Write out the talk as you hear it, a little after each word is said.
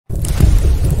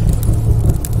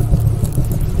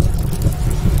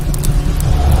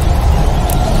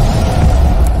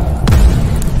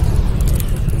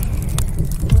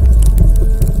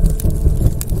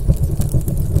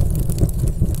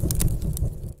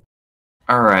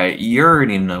All right, you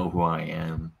already know who I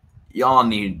am. Y'all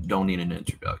don't need an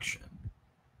introduction.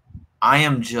 I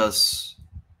am just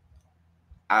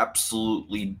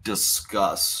absolutely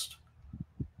disgusted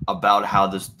about how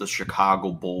the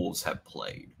Chicago Bulls have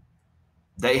played.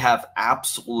 They have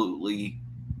absolutely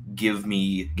given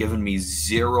me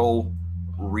zero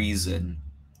reason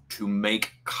to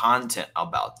make content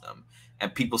about them.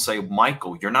 And people say,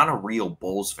 Michael, you're not a real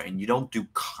Bulls fan. You don't do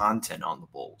content on the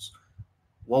Bulls.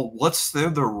 Well, what's there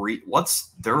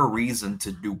a reason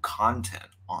to do content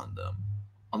on them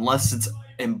unless it's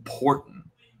important?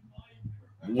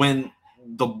 When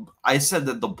the I said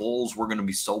that the Bulls were going to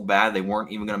be so bad they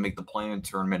weren't even going to make the play-in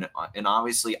tournament, and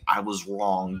obviously I was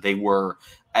wrong. They were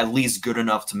at least good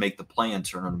enough to make the play-in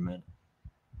tournament.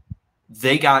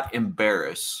 They got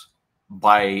embarrassed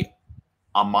by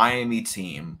a Miami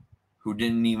team who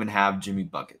didn't even have Jimmy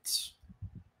Buckets.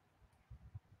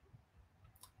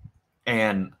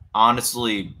 And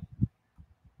honestly,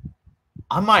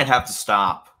 I might have to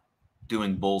stop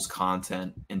doing Bulls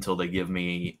content until they give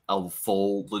me a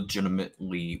full,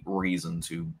 legitimately reason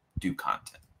to do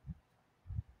content.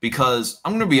 Because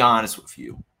I'm going to be honest with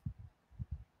you.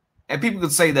 And people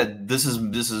could say that this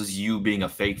is you being a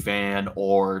fake fan,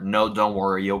 or no, don't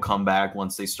worry, you'll come back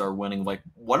once they start winning. Like,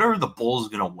 what are the Bulls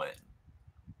going to win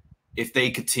if they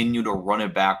continue to run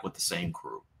it back with the same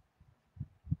crew?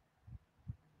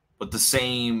 With the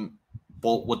same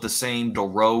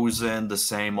DeRozan, the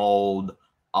same old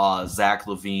Zach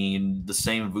LaVine, the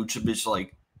same Vucevic,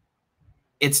 like,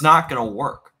 it's not going to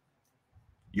work.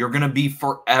 You're going to be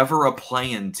forever a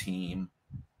play-in team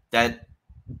that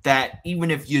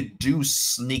even if you do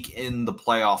sneak in the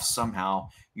playoffs somehow,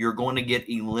 you're going to get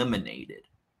eliminated.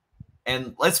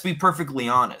 And let's be perfectly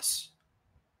honest.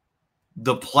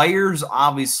 The players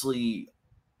obviously,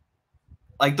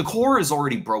 like, the core is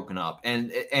already broken up,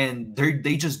 and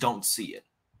they just don't see it.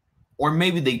 Or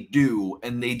maybe they do,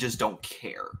 and they just don't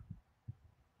care.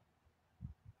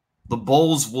 The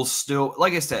Bulls will still,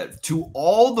 like I said, to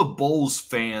all the Bulls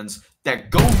fans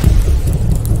that go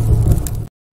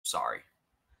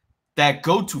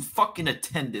to fucking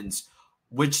attendance,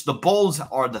 which the Bulls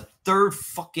are the third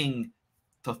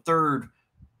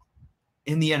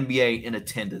in the NBA in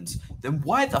attendance, then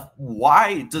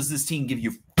why does this team give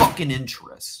you fucking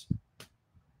interest?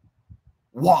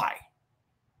 Why?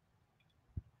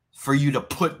 For you to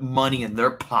put money in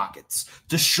their pockets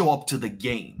to show up to the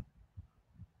game.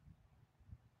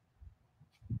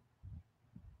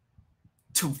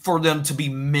 For them to be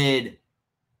mid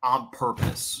on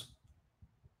purpose.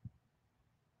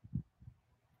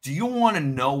 Do you want to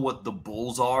know what the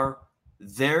Bulls are?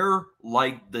 They're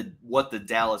like what the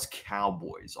Dallas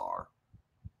Cowboys are.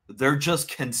 They're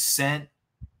just consent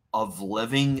of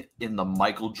living in the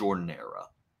Michael Jordan era,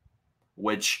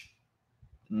 which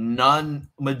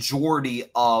majority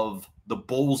of the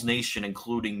Bulls nation,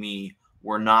 including me,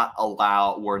 were not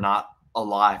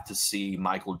alive to see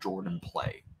Michael Jordan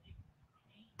play.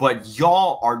 But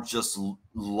y'all are just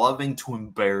loving to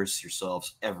embarrass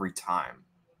yourselves every time.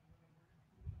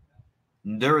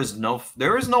 There is no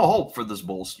hope for this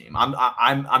Bulls team.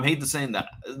 I'm hate to saying that.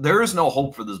 There is no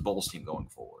hope for this Bulls team going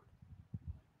forward.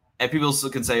 And people still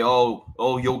can say,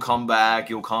 "Oh, you'll come back,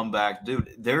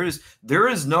 dude." There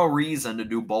is no reason to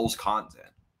do Bulls content.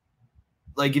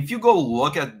 Like, if you go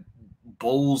look at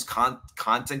Bulls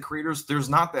content creators, there's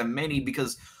not that many,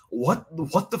 because what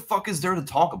the fuck is there to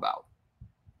talk about?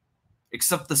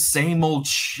 Except the same old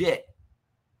shit.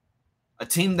 A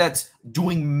team that's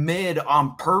doing mid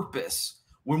on purpose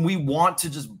when we want to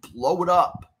just blow it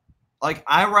up. Like,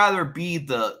 I'd rather be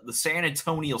the San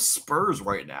Antonio Spurs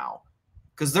right now,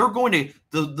 because they're going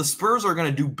to the Spurs are going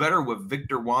to do better with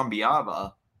Victor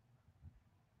Wembanyama.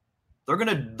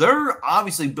 They're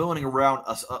obviously building around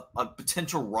a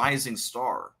potential rising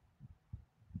star.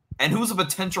 And who's a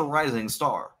potential rising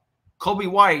star? Kobe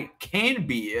White can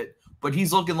be it, but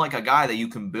he's looking like a guy that you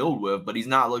can build with, but he's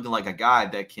not looking like a guy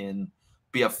that can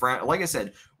be a friend. Like I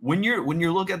said, when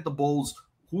you look at the Bulls,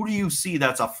 who do you see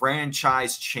that's a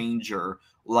franchise changer,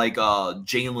 like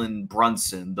Jalen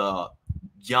Brunson, the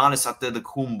Giannis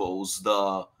Antetokounmpos,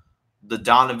 the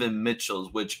Donovan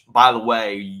Mitchells? Which, by the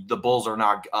way, the Bulls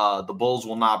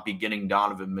will not be getting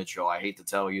Donovan Mitchell. I hate to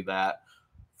tell you that,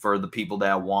 for the people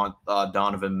that want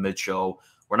Donovan Mitchell.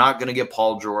 We're not going to get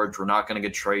Paul George. We're not going to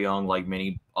get Trae Young, like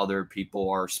many other people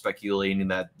are speculating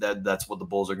that's what the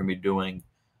Bulls are going to be doing.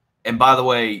 And by the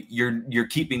way, you're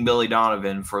keeping Billy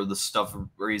Donovan for the stuff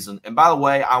reason. And by the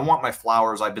way, I want my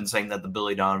flowers. I've been saying that the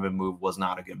Billy Donovan move was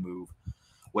not a good move,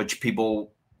 which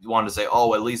people want to say,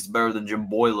 oh, at least better than Jim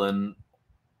Boylen.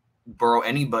 Bro,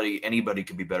 anybody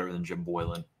could be better than Jim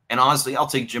Boylen. And honestly, I'll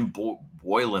take Jim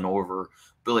Boylan over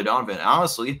Billy Donovan. And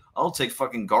honestly, I'll take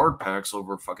fucking Garpax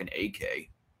over fucking AK.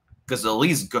 Because at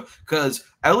least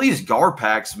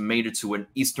Garpax made it to an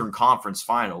Eastern Conference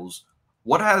Finals.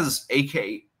 What has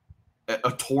AK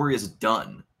Artorias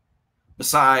done?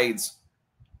 Besides,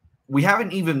 we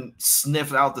haven't even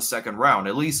sniffed out the second round.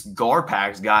 At least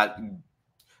Garpax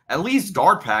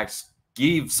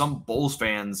gave some Bulls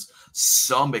fans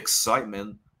some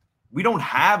excitement. We don't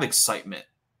have excitement.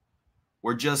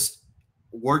 We're just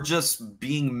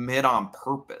being mid on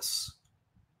purpose.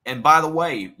 And by the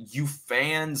way, you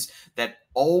fans that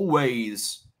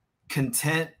always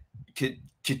continue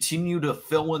to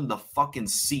fill in the fucking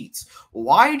seats,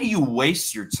 why do you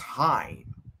waste your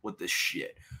time with this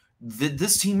shit?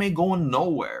 This team ain't going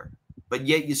nowhere, but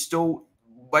yet you still,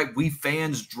 like, we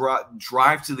fans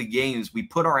drive to the games. We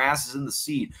put our asses in the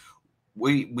seat.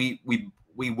 We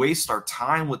waste our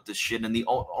time with this shit, and the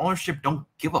ownership don't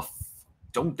give a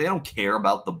they don't care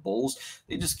about the Bulls.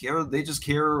 They just care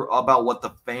about what the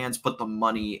fans put the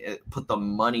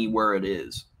money where it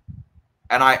is.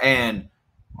 And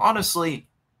honestly,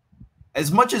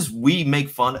 as much as we make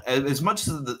fun, as much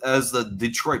as the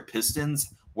Detroit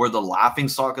Pistons were the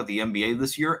laughingstock of the NBA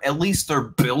this year, at least they're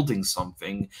building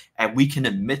something, and we can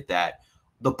admit that.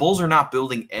 The Bulls are not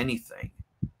building anything.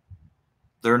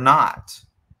 They're not.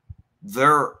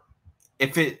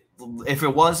 If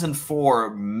it wasn't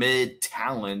for mid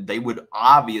talent, they would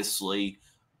obviously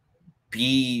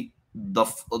be the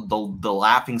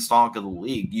laughingstock of the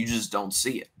league. You just don't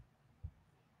see it.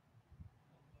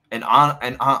 And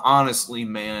honestly,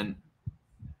 man,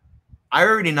 I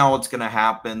already know what's gonna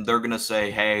happen. They're gonna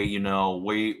say, "Hey, you know,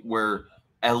 we're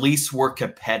at least we're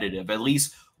competitive. At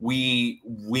least we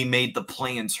made the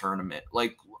play-in tournament."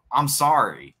 Like, I'm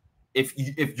sorry,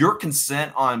 if you're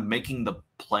consent on making the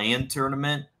play-in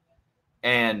tournament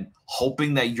and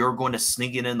hoping that you're going to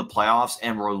sneak it in the playoffs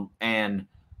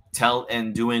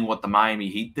and doing what the Miami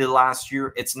Heat did last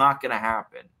year, it's not going to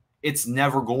happen. It's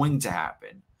never going to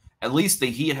happen. At least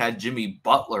the Heat had Jimmy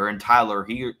Butler and Tyler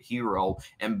Hero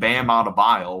and Bam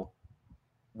Adebayo,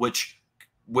 which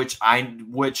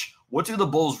what do the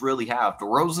Bulls really have?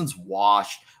 DeRozan's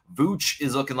washed. Vooch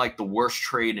is looking like the worst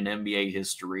trade in NBA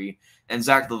history, and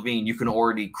Zach LaVine, you can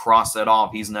already cross that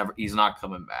off. He's not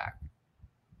coming back.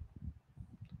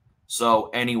 So,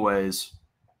 anyways,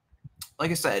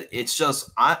 like I said, it's just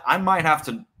I might have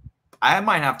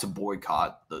to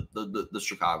boycott the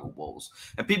Chicago Bulls.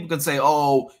 And people can say,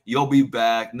 "Oh, you'll be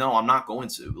back." No, I'm not going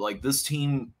to. Like, this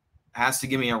team has to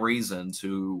give me a reason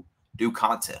to do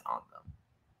content on them.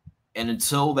 And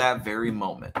until that very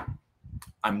moment,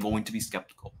 I'm going to be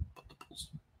skeptical. But the Bulls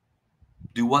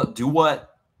do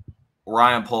what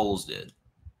Ryan Poles did.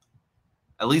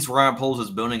 At least Ryan Poles is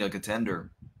building a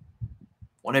contender.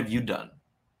 What have you done?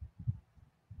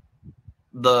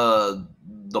 The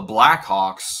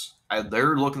Blackhawks,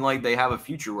 they're looking like they have a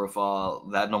future with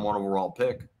that number 1 overall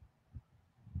pick.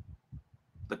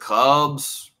 The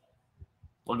Cubs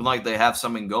looking like they have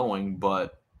something going,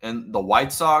 and the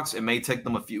White Sox, it may take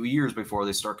them a few years before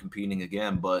they start competing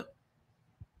again, but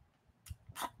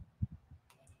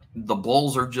the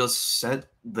Bulls are just set.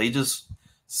 They just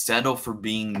settle for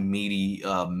being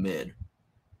mid.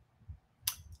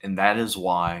 And that is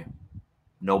why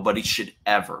nobody should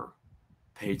ever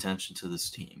pay attention to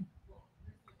this team.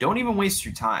 Don't even waste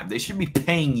your time. They should be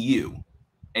paying you.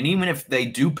 And even if they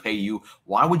do pay you,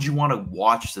 why would you want to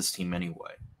watch this team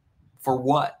anyway? For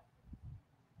what?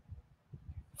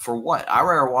 For what? I'd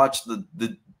rather watch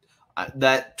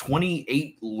that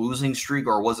 28 losing streak,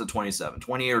 or was it 27?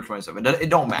 28 or 27.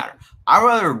 It don't matter. I'd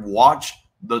rather watch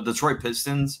the Detroit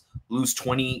Pistons lose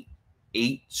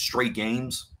 28 straight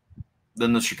games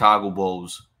than the Chicago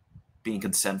Bulls being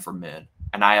consent for mid.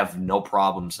 And I have no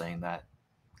problem saying that,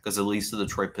 because at least the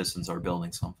Detroit Pistons are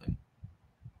building something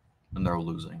and they're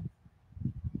losing.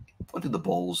 What are the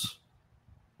Bulls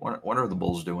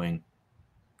doing?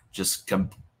 Just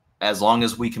as long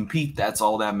as we compete, that's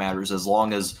all that matters. As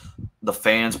long as the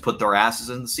fans put their asses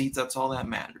in the seats, that's all that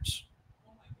matters.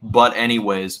 But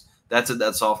anyways, that's it.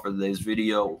 That's all for today's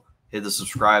video. Hit the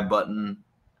subscribe button.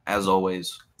 As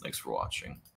always, thanks for watching.